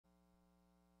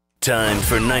Time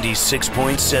for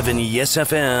 96.7 Yes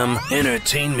FM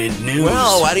Entertainment News.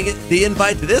 Well, I didn't get the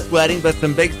invite to this wedding, but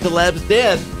some big celebs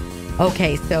did.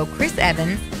 Okay, so Chris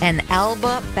Evans and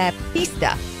Alba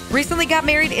Baptista recently got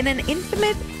married in an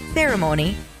intimate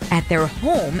ceremony at their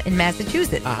home in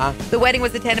Massachusetts. The wedding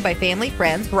was attended by family,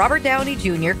 friends, Robert Downey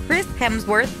Jr., Chris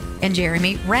Hemsworth, and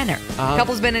Jeremy Renner. The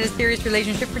couple's been in a serious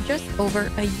relationship for just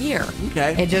over a year.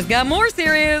 Okay. It just got more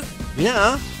serious.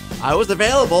 Yeah, I was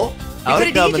available. I would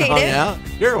have come and hung out.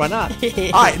 Sure, why not?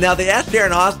 All right, now they asked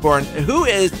Sharon Osbourne, who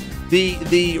is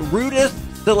the rudest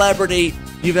celebrity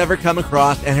you've ever come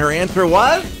across? And her answer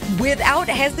was? Without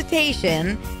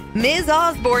hesitation, Ms.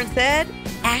 Osbourne said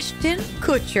Ashton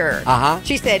Kutcher.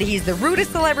 She said he's the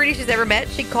rudest celebrity she's ever met.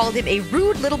 She called him a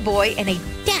rude little boy and a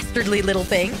dastardly little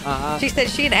thing. She said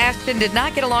she and Ashton did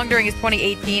not get along during his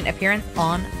 2018 appearance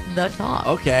on The Talk.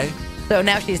 Okay. So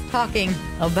now she's talking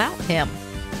about him.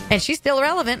 And she's still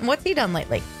relevant. And what's he done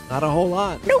lately? Not a whole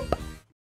lot. Nope.